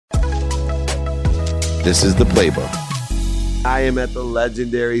This is the playbook. I am at the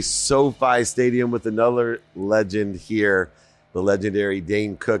legendary SoFi Stadium with another legend here, the legendary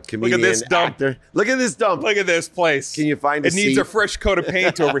Dane Cook, comedian, Look at this dump. actor. Look at this dump. Look at this place. Can you find it? A Needs seat? a fresh coat of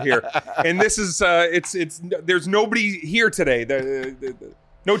paint over here. And this is it's there's nobody here today.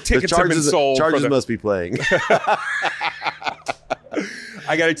 No tickets have been sold. Charges must be playing.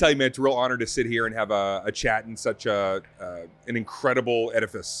 I got to tell you, man, it's a real honor to sit here and have a chat in such an incredible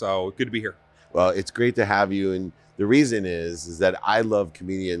edifice. So good to be here. Well, it's great to have you. And the reason is that I love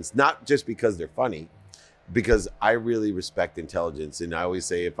comedians, not just because they're funny, because I really respect intelligence. And I always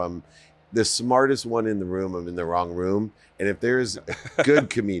say if I'm the smartest one in the room, I'm in the wrong room. And if there's a good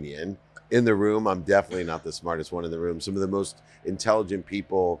comedian in the room, I'm definitely not the smartest one in the room. Some of the most intelligent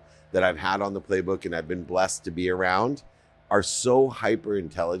people that I've had on the playbook and I've been blessed to be around are so hyper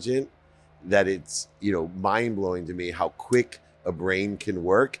intelligent that it's, mind blowing to me how quick a brain can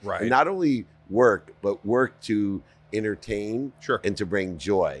work. Right. And not only work, but work to entertain and to bring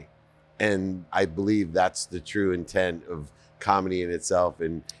joy. And I believe that's the true intent of comedy in itself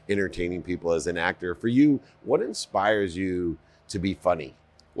and entertaining people as an actor. For you, what inspires you to be funny?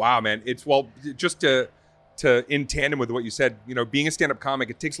 Wow, man. It's just to in tandem with what you said, being a stand-up comic,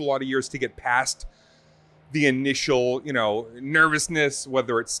 it takes a lot of years to get past the initial, nervousness,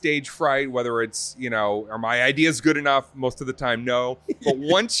 whether it's stage fright, whether it's, are my ideas good enough? Most of the time, no. But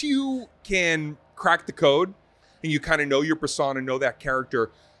once you can crack the code and you kind of know your persona, know that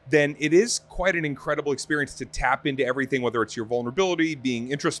character, then it is quite an incredible experience to tap into everything, whether it's your vulnerability,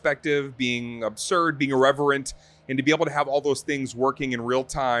 being introspective, being absurd, being irreverent, and to be able to have all those things working in real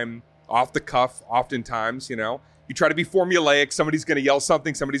time, off the cuff, oftentimes, you try to be formulaic. Somebody's going to yell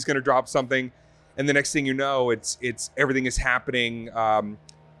something, somebody's going to drop something. And the next thing you know, it's everything is happening,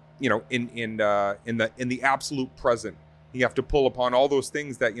 in the absolute present. You have to pull upon all those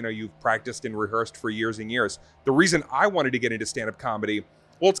things that you've practiced and rehearsed for years and years. The reason I wanted to get into stand-up comedy,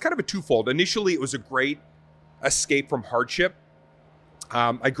 well, it's kind of a twofold. Initially, it was a great escape from hardship.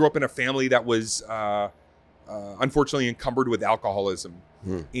 I grew up in a family that was unfortunately encumbered with alcoholism,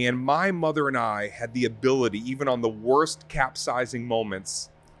 and my mother and I had the ability, even on the worst capsizing moments,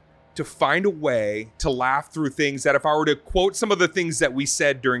 to find a way to laugh through things that if I were to quote some of the things that we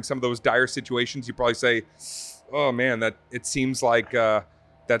said during some of those dire situations, you'd probably say, oh man, that it seems like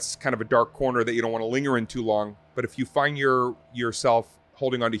that's kind of a dark corner that you don't want to linger in too long. But if you find yourself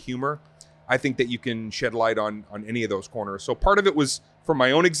holding on to humor, I think that you can shed light on any of those corners. So part of it was for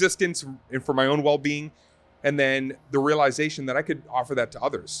my own existence and for my own well-being. And then the realization that I could offer that to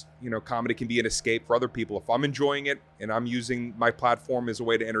others. Comedy can be an escape for other people. If I'm enjoying it and I'm using my platform as a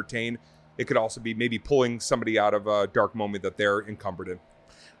way to entertain, it could also be maybe pulling somebody out of a dark moment that they're encumbered in.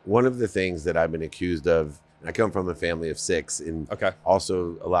 One of the things that I've been accused of, I come from a family of 6 and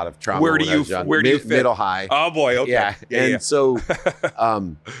also a lot of trauma. Where do you fit? Middle high. Oh boy. Okay. Yeah. So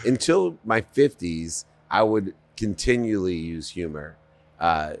until my 50s, I would continually use humor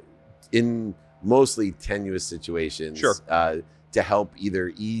in mostly tenuous situations to help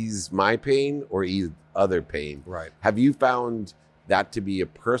either ease my pain or ease other pain. Right. Have you found that to be a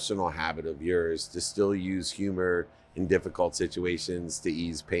personal habit of yours to still use humor in difficult situations to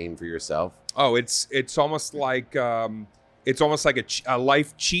ease pain for yourself? Oh, it's almost like a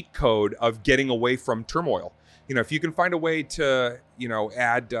life cheat code of getting away from turmoil. If you can find a way to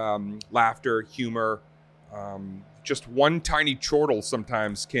add laughter, humor, just one tiny chortle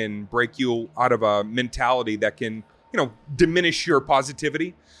sometimes can break you out of a mentality that can diminish your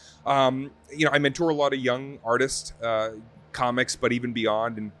positivity. I mentor a lot of young artists, comics, but even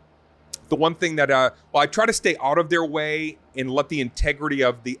beyond. And the one thing that, I try to stay out of their way and let the integrity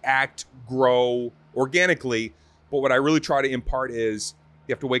of the act grow organically. But what I really try to impart is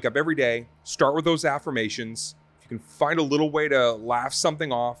you have to wake up every day, start with those affirmations. If you can find a little way to laugh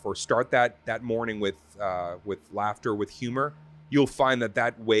something off or start that morning with laughter, with humor, you'll find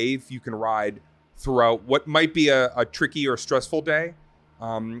that wave you can ride throughout what might be a tricky or stressful day.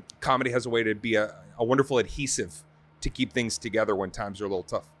 Comedy has a way to be a wonderful adhesive to keep things together when times are a little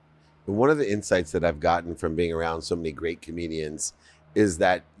tough. One of the insights that I've gotten from being around so many great comedians is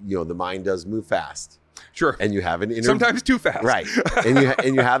that, the mind does move fast. Sure. And you have an inner... Sometimes too fast. Right.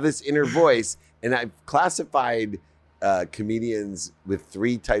 And you have this inner voice. And I've classified comedians with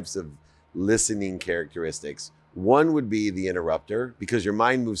 3 types of listening characteristics. One would be the interrupter, because your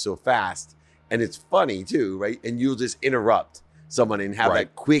mind moves so fast and it's funny too, right? And you'll just interrupt someone and have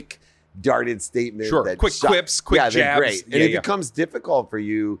that quick darted statement. Sure, that quick quips, quick jabs. They're great. And it becomes difficult for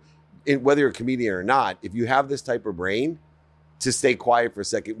you, whether you're a comedian or not, if you have this type of brain, to stay quiet for a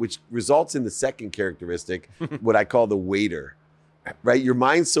second, which results in the second characteristic, what I call the waiter, right? Your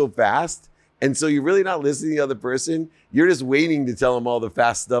mind's so fast And so you're really not listening to the other person. You're just waiting to tell them all the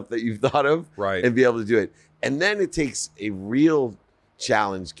fast stuff that you've thought of Right. and be able to do it. And then it takes a real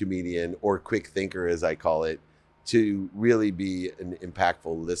challenged comedian or quick thinker, as I call it, to really be an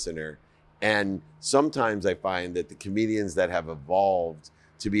impactful listener. And sometimes I find that the comedians that have evolved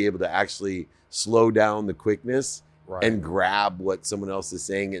to be able to actually slow down the quickness Right. and grab what someone else is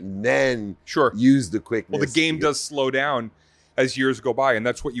saying and then Sure. use the quickness. Well, the game does slow down as years go by, and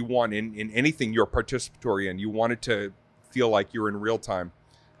that's what you want in anything you're participatory in. You want it to feel like you're in real time.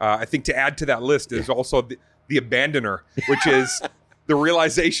 I think to add to that list is also the abandoner, which is the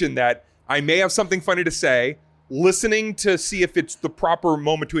realization that I may have something funny to say, listening to see if it's the proper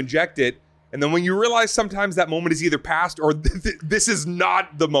moment to inject it, and then when you realize sometimes that moment is either past or this is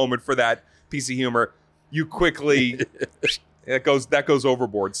not the moment for that piece of humor, you quickly that goes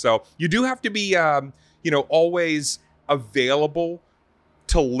overboard. So you do have to be always available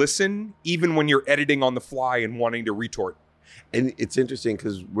to listen, even when you're editing on the fly and wanting to retort. And it's interesting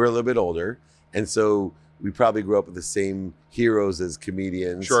because we're a little bit older, and so we probably grew up with the same heroes as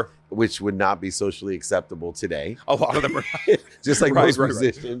comedians, Sure. which would not be socially acceptable today. A lot of them are Just like Right, most right.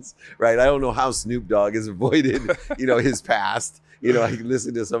 musicians, right? I don't know how Snoop Dogg has avoided, his past. I can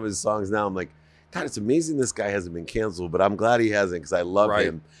listen to some of his songs now. I'm like, God, it's amazing this guy hasn't been canceled, but I'm glad he hasn't because I love Right.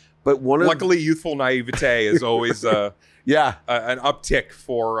 him. But luckily youthful naivete is always yeah, an uptick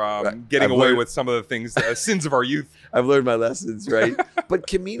for Right. getting I've away learned- with some of the things, sins of our youth. I've learned my lessons, right? But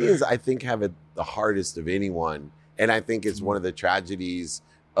comedians, I think, have it the hardest of anyone. And I think it's one of the tragedies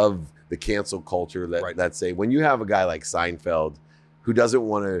of the cancel culture that, Right. let's say, when you have a guy like Seinfeld who doesn't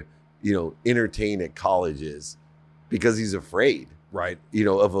want to, entertain at colleges because he's afraid, Right.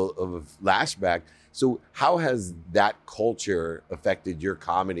 of a flashback. So how has that culture affected your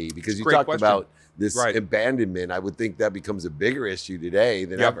comedy? Because you Great talked question. about this Right. abandonment. I would think that becomes a bigger issue today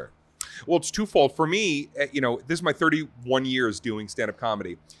than Yep. ever. Well, it's twofold. For me, this is my 31 years doing stand-up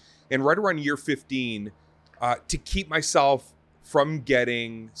comedy. And right around year 15, to keep myself from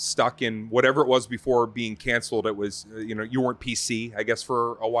getting stuck in whatever it was before being canceled, it was, you weren't PC, I guess,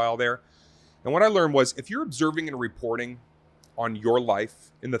 for a while there. And what I learned was if you're observing and reporting on your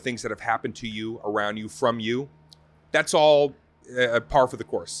life and the things that have happened to you, around you, from you, that's all par for the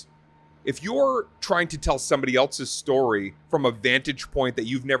course. If you're trying to tell somebody else's story from a vantage point that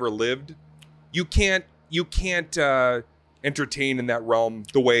you've never lived, you can't entertain in that realm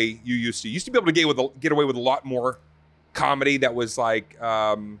the way you used to. You used to be able to get away with a lot more comedy that was like,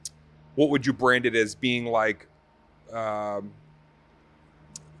 what would you brand it as being like?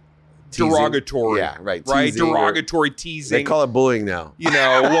 Teasing. Derogatory. Yeah, right. Right? Teasing or- Derogatory teasing. They call it bullying now.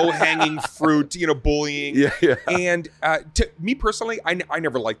 Low-hanging fruit, bullying. Yeah. And to me personally, I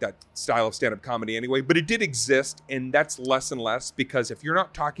never liked that style of stand-up comedy anyway, but it did exist, and that's less and less because if you're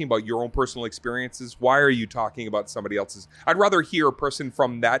not talking about your own personal experiences, why are you talking about somebody else's? I'd rather hear a person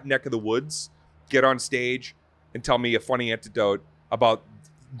from that neck of the woods get on stage and tell me a funny anecdote about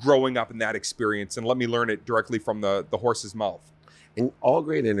growing up in that experience and let me learn it directly from the horse's mouth. And all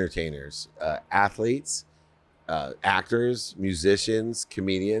great entertainers, athletes, actors, musicians,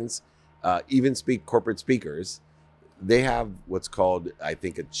 comedians, even corporate speakers, they have what's called, I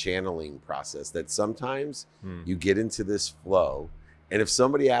think, a channeling process that sometimes you get into this flow. And if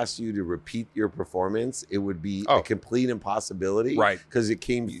somebody asked you to repeat your performance, it would be a complete impossibility. Right. Because it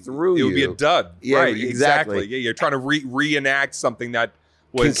came through you. It would be a dud. Yeah, right, exactly. Yeah, you're trying to reenact something that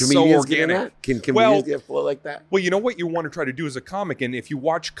Can was so comedians get in organic. that? Can comedians get a flow like that? Well, you know what you want to try to do as a comic, and if you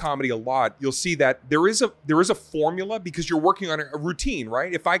watch comedy a lot, you'll see that there is a formula because you're working on a routine,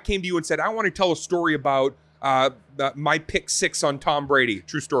 right? If I came to you and said, I want to tell a story about my pick six on Tom Brady,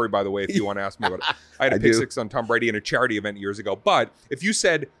 true story, by the way, if you want to ask me about it. I had a pick six on Tom Brady in a charity event years ago. But if you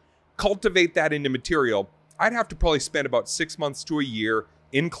said, cultivate that into material, I'd have to probably spend about 6 months to a year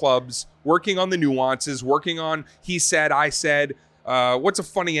in clubs, working on the nuances, working on he said, I said, what's a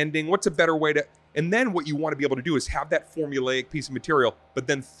funny ending? What's a better way to... And then what you want to be able to do is have that formulaic piece of material, but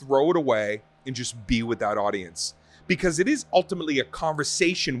then throw it away and just be with that audience. Because it is ultimately a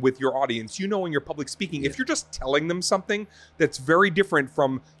conversation with your audience. In your public speaking, if you're just telling them something, that's very different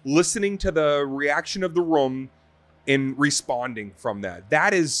from listening to the reaction of the room and responding from that.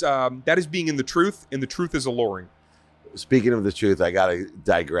 That is being in the truth, and the truth is alluring. Speaking of the truth, I got to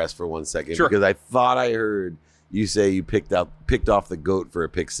digress for 1 second because I thought I heard you say you picked off the GOAT for a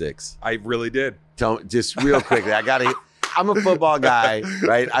pick six. I really did. Just real quickly, I'm a football guy,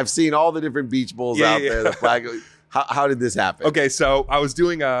 right? I've seen all the different beach bowls out there, the flag. How did this happen? Okay, so I was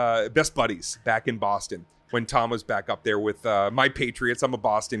doing Best Buddies back in Boston. when Tom was back up there with my Patriots. I'm a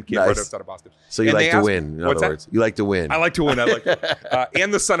Boston kid, Nice. right outside of Boston. So you And like they to asked win, me- in what's other that? words. You like to win. I like to win. I like,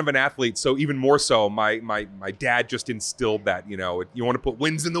 and the son of an athlete. So even more so, my dad just instilled that, you want to put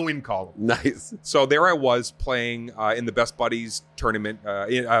wins in the win column. Nice. So there I was playing in the Best Buddies tournament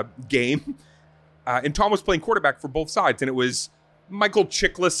game. And Tom was playing quarterback for both sides. And it was Michael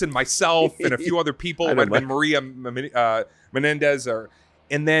Chiklis and myself and a few other people. I It know might have been Maria Menendez.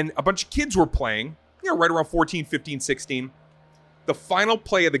 And then a bunch of kids were playing, right around 14, 15, 16. The final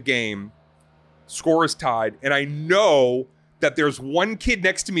play of the game, score is tied. And I know that there's one kid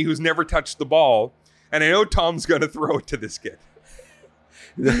next to me who's never touched the ball. And I know Tom's going to throw it to this kid.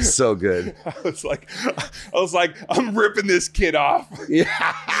 That's so good. I was like, I'm ripping this kid off.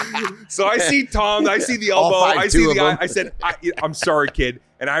 Yeah. So I see Tom, I see the All elbow, 5'2" I see the of guy. them. I said, I'm sorry, kid.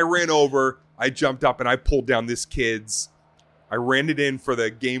 And I ran over, I jumped up and I pulled down this kid's. I ran it in for the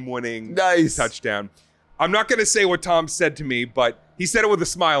game-winning Nice. touchdown. I'm not going to say what Tom said to me, but he said it with a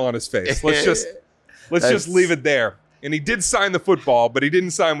smile on his face. Let's just leave it there. And he did sign the football, but he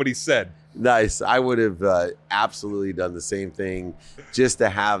didn't sign what he said. Nice. I would have absolutely done the same thing just to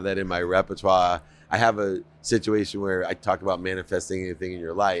have that in my repertoire. I have a situation where I talk about manifesting anything in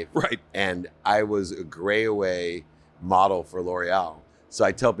your life. Right. And I was a gray away model for L'Oreal. So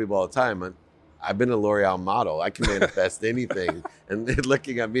I tell people all the time, I've been a L'Oreal model. I can manifest anything. And they're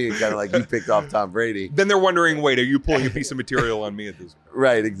looking at me kind of like, you picked off Tom Brady. Then they're wondering, wait, are you pulling a piece of material on me at this point?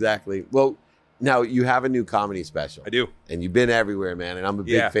 Right, exactly. Well, now you have a new comedy special. I do. And you've been everywhere, man. And I'm a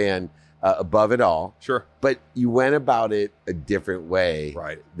big Yeah. fan. Above It All. Sure. But you went about it a different way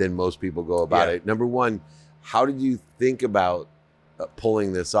Right. than most people go about Yeah. it. Number one, how did you think about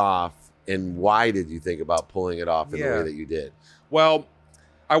pulling this off? And why did you think about pulling it off in the Yeah. way that you did? Well,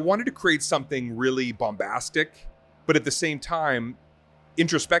 I wanted to create something really bombastic, but at the same time,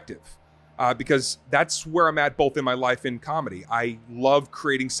 introspective. Because that's where I'm at both in my life and comedy. I love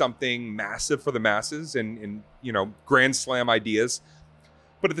creating something massive for the masses and grand slam ideas.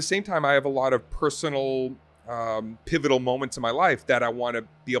 But at the same time, I have a lot of personal, pivotal moments in my life that I want to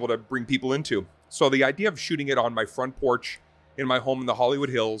be able to bring people into. So the idea of shooting it on my front porch in my home in the Hollywood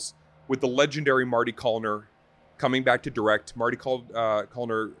Hills with the legendary Marty Kullner coming back to direct. Marty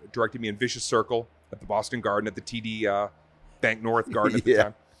Kullner directed me in Vicious Circle at the Boston Garden, at the TD Bank North Garden at the Yeah.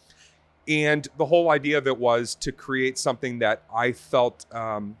 time. And the whole idea of it was to create something that I felt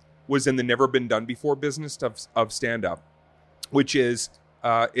was in the never been done before business of stand-up, which is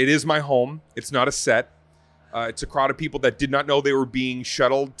it is my home. It's not a set. It's a crowd of people that did not know they were being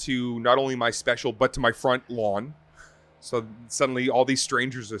shuttled to not only my special, but to my front lawn. So suddenly all these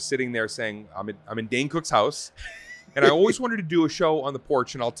strangers are sitting there saying, I'm in Dane Cook's house. And I always wanted to do a show on the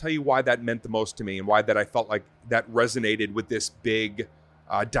porch. And I'll tell you why that meant the most to me and why that I felt like that resonated with this big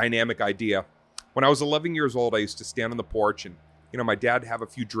dynamic idea. When I was 11 years old, I used to stand on the porch and my dad would have a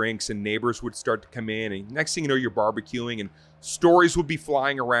few drinks and neighbors would start to come in. And next thing you know, you're barbecuing and stories would be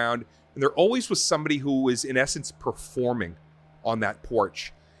flying around. And there always was somebody who was, in essence, performing on that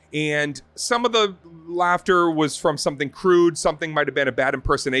porch. And some of the laughter was from something crude. Something might have been a bad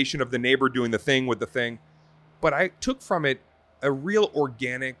impersonation of the neighbor doing the thing with the thing. But I took from it a real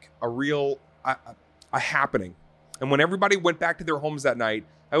organic, a real a happening. And when everybody went back to their homes that night,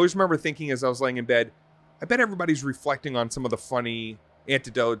 I always remember thinking as I was laying in bed, I bet everybody's reflecting on some of the funny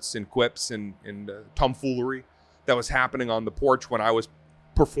anecdotes and quips and tomfoolery that was happening on the porch when I was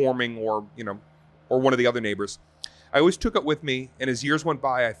performing or one of the other neighbors. I always took it with me. And as years went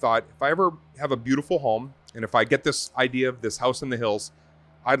by, I thought, if I ever have a beautiful home and if I get this idea of this house in the hills,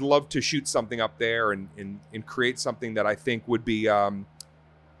 I'd love to shoot something up there and create something that I think would be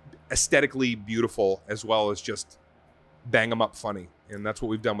aesthetically beautiful as well as just bang them up funny. And that's what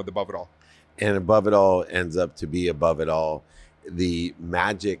we've done with Above It All. And Above It All ends up to be Above It All. The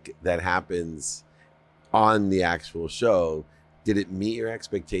magic that happens on the actual show, did it meet your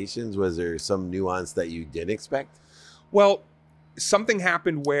expectations? Was there some nuance that you didn't expect? Well, something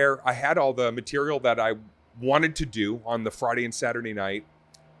happened where I had all the material that I wanted to do on the Friday and Saturday night.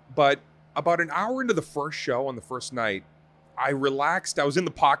 But about an hour into the first show on the first night, I relaxed. I was in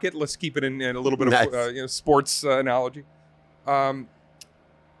the pocket. Let's keep it in a little bit Nice. of sports analogy.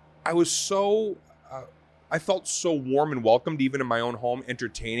 I was so, I felt so warm and welcomed, even in my own home,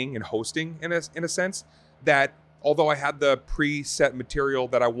 entertaining and hosting in a sense, that although I had the preset material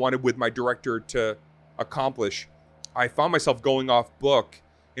that I wanted with my director to accomplish, I found myself going off book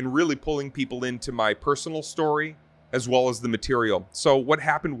and really pulling people into my personal story as well as the material. So what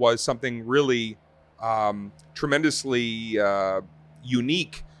happened was something really tremendously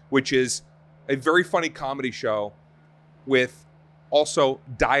unique, which is a very funny comedy show with also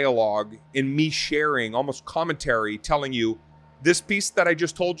dialogue and me sharing, almost commentary, telling you, this piece that I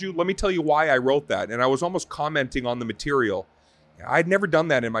just told you, let me tell you why I wrote that. And I was almost commenting on the material. I'd never done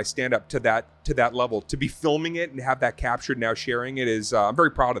that in my stand-up to that level. To be filming it and have that captured, now sharing it is, I'm very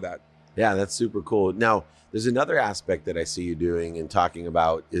proud of that. Yeah, that's super cool. Now, there's another aspect that I see you doing and talking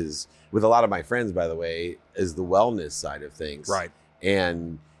about is, with a lot of my friends, by the way, is the wellness side of things. Right.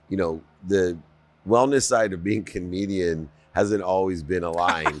 And, the wellness side of being a comedian hasn't always been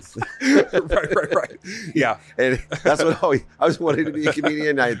aligned. Right. Yeah. And that's what I was wanting to be a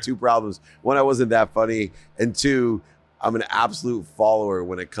comedian. I had two problems. One, I wasn't that funny. And two, I'm an absolute follower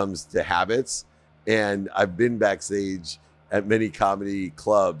when it comes to habits. And I've been backstage at many comedy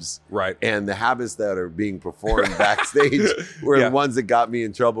clubs. Right. And the habits that are being performed backstage were the ones that got me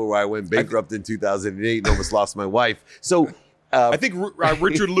in trouble, where I went bankrupt in 2008 and almost lost my wife. So I think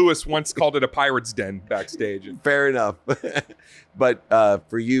Richard Lewis once called it a pirate's den backstage. Fair enough. But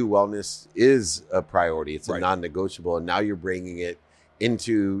for you, wellness is a priority. It's a non-negotiable. And now you're bringing it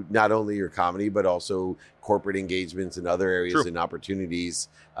into not only your comedy, but also corporate engagements and other areas and opportunities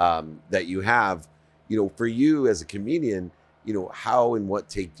that you have. For you as a comedian, how and what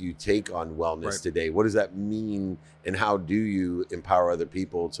do you take on wellness today? What does that mean? And how do you empower other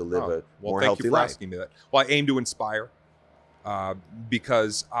people to live a more healthy life? Thank you for asking me that. Well, I aim to inspire.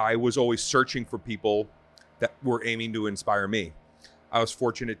 Because I was always searching for people that were aiming to inspire me. I was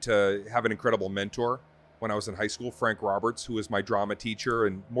fortunate to have an incredible mentor when I was in high school, Frank Roberts, who was my drama teacher.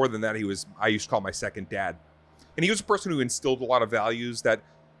 And more than that, I used to call my second dad. And he was a person who instilled a lot of values that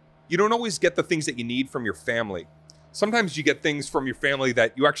you don't always get the things that you need from your family. Sometimes you get things from your family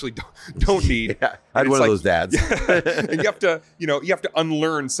that you actually don't need. Yeah, I had one of those dads. And you have to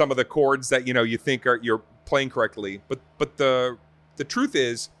unlearn some of the chords that, you think you're playing correctly. But the truth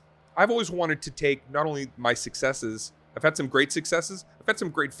is, I've always wanted to take not only my successes, I've had some great successes, I've had some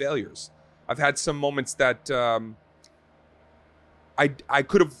great failures. I've had some moments that I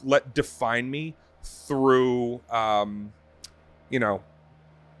could have let define me through, not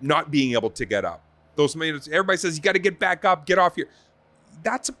being able to get up. Those minutes, everybody says, you got to get back up, get off your...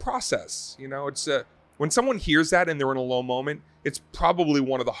 That's a process. It's when someone hears that and they're in a low moment, it's probably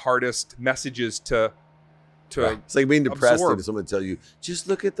one of the hardest messages to It's like being depressed absorb. and someone tell you, just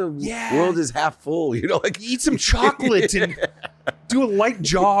look at the world is half full. Eat some chocolate and do a light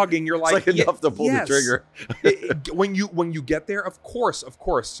jog, and you're it's like enough to pull the trigger. When you get there, of course,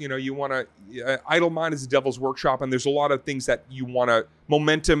 you want to. Idle mind is the devil's workshop, and there's a lot of things that you want to.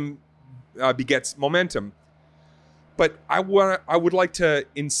 Momentum begets momentum. But I would like to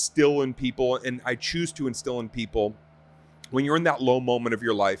instill in people, and I choose to instill in people, when you're in that low moment of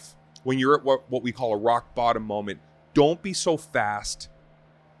your life, when you're at what we call a rock bottom moment, don't be so fast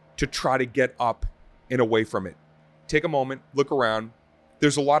to try to get up and away from it. Take a moment, look around.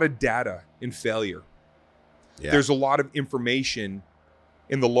 There's a lot of data in failure. Yeah. There's a lot of information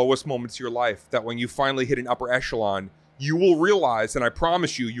in the lowest moments of your life that when you finally hit an upper echelon, you will realize, and I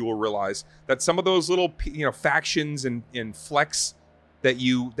promise you will realize, that some of those little factions and flecks that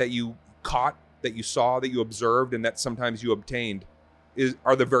you caught, that you saw, that you observed, and that sometimes you obtained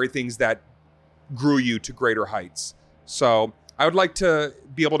are the very things that grew you to greater heights. So I would like to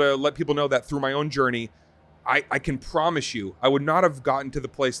be able to let people know that through my own journey, I can promise you, I would not have gotten to the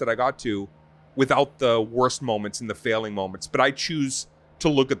place that I got to without the worst moments and the failing moments. But I choose to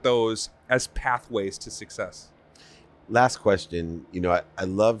look at those as pathways to success. Last question. I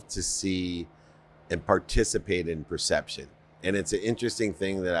love to see and participate in perception. And it's an interesting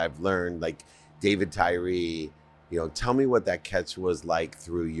thing that I've learned, like David Tyree, tell me what that catch was like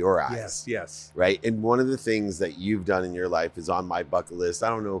through your eyes. Yes. Right. And one of the things that you've done in your life is on my bucket list. I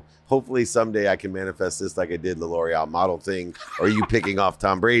don't know. Hopefully someday I can manifest this like I did the L'Oreal model thing, or you picking off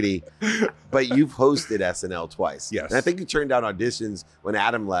Tom Brady. But you've hosted SNL twice. Yes. And I think you turned down auditions when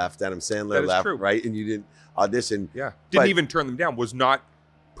Adam Sandler left, true. Right? And you didn't audition. Yeah. Didn't even turn them down. Was not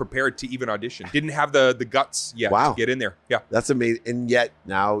prepared to even audition. Didn't have the guts yet to get in there. Yeah. That's amazing. And yet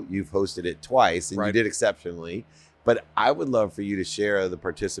now you've hosted it twice and you did exceptionally. But I would love for you to share the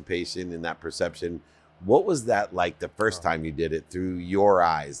participation in that perception. What was that like the first time you did it through your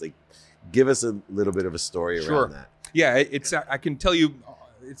eyes? Like, give us a little bit of a story around that. Yeah, I can tell you,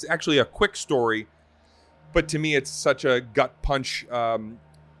 it's actually a quick story, but to me, it's such a gut punch.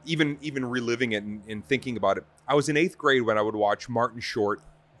 Even reliving it and thinking about it. I was in 8th grade when I would watch Martin Short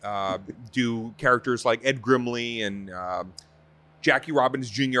do characters like Ed Grimley and Jackie Robbins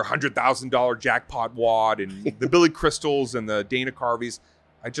Jr., $100,000 jackpot wad, and the Billy Crystals and the Dana Carveys.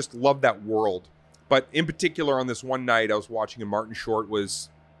 I just love that world. But in particular, on this one night I was watching, and Martin Short was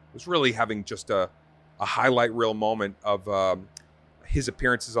really having just a highlight reel moment of his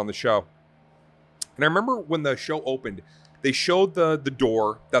appearances on the show. And I remember when the show opened, they showed the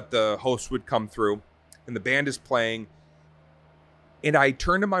door that the host would come through, and the band is playing. And I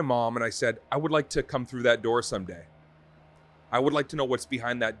turned to my mom and I said, I would like to come through that door someday. I would like to know what's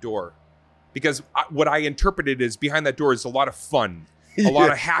behind that door. Because what I interpreted is behind that door is a lot of fun. A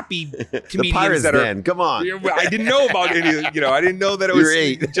lot of happy comedians the Pirates that are. Den, come on. I didn't know about any. I didn't know that it was You're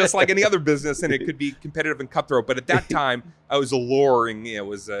 8. just like any other business, and it could be competitive and cutthroat. But at that time, I was alluring. It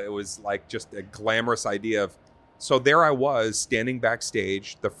was like just a glamorous idea of. So there I was standing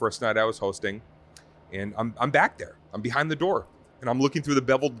backstage the first night I was hosting, and I'm back there. I'm behind the door, and I'm looking through the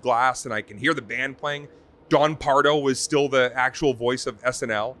beveled glass, and I can hear the band playing. Don Pardo was still the actual voice of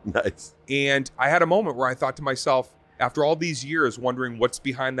SNL. Nice. And I had a moment where I thought to myself, after all these years wondering what's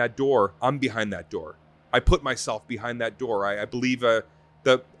behind that door, I'm behind that door. I put myself behind that door. I believe the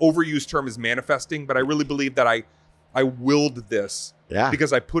overused term is manifesting, but I really believe that I willed this. Yeah.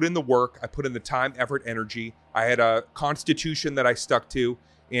 Because I put in the work, I put in the time, effort, energy. I had a constitution that I stuck to,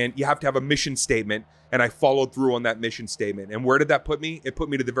 and you have to have a mission statement, and I followed through on that mission statement. And where did that put me? It put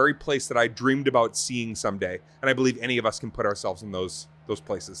me to the very place that I dreamed about seeing someday. And I believe any of us can put ourselves in those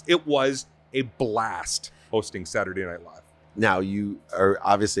places. It was a blast hosting Saturday Night Live. Now, you are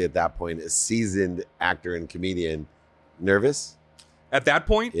obviously at that point a seasoned actor and comedian. Nervous? At that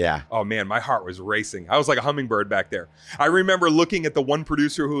point? Yeah. Oh man, my heart was racing. I was like a hummingbird back there. I remember looking at the one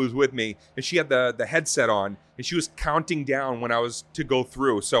producer who was with me, and she had the headset on, and she was counting down when I was to go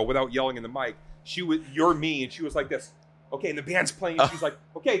through. So without yelling in the mic, you're me, and she was like this. Okay, and the band's playing, and she's like,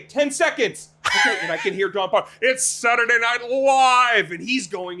 okay, 10 seconds. Okay, and I can hear Don Pardo. It's Saturday Night Live, and he's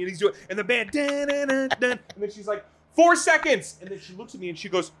going, and he's doing, and the band, dun, dun, dun, dun, and then she's like, 4 seconds. And then she looks at me and she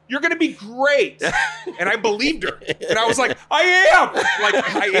goes, you're going to be great. And I believed her. And I was like, I am.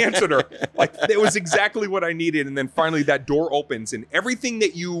 Like, I answered her. Like, it was exactly what I needed. And then finally that door opens, and everything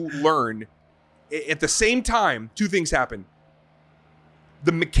that you learn at the same time, 2 things happen.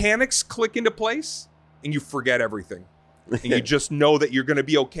 The mechanics click into place, and you forget everything. And you just know that you're going to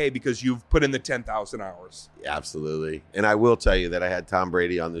be okay because you've put in the 10,000 hours. Absolutely. And I will tell you that I had Tom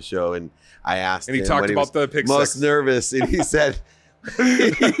Brady on the show, and I asked him, and he talked when about he was the pick most six. nervous, and he said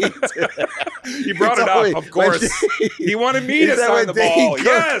He brought it up, of course. He wanted me to sign the ball.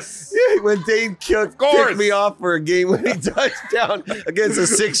 Yes. When Dane Cook picked me off for a game-winning touchdown against a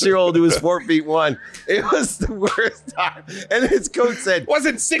 6-year-old who was 4'1", it was the worst time. And his coach said,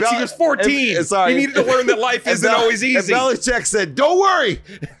 wasn't 6, he was 14. Sorry. He needed to learn that life isn't always easy. And Belichick said, don't worry,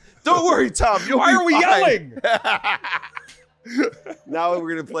 Tom. Why are we yelling? Now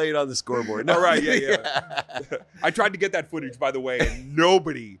we're going to play it on the scoreboard. No, all right, yeah. I tried to get that footage, by the way, and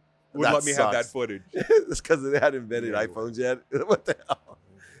nobody would let me have that footage. It's because they hadn't invented iPhones yet. What the hell?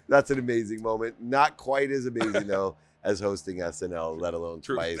 That's an amazing moment. Not quite as amazing, though, as hosting SNL, let alone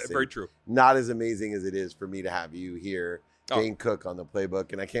true. twice. Very true. Not as amazing as it is for me to have you here, Dane Cook, on the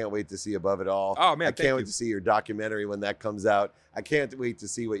playbook. And I can't wait to see Above It All. Oh, man, I can't wait to see your documentary when that comes out. I can't wait to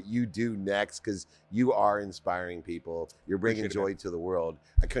see what you do next, because you are inspiring people. You're bringing joy to the world.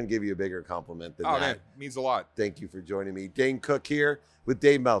 I couldn't give you a bigger compliment than that. Oh, man, it means a lot. Thank you for joining me. Dane Cook here with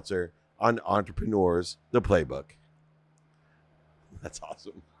Dave Meltzer on Entrepreneurs, the Playbook. That's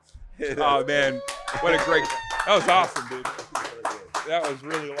awesome. Oh, man. What a great... That was awesome, dude. That was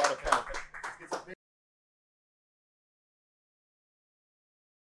really a lot of fun.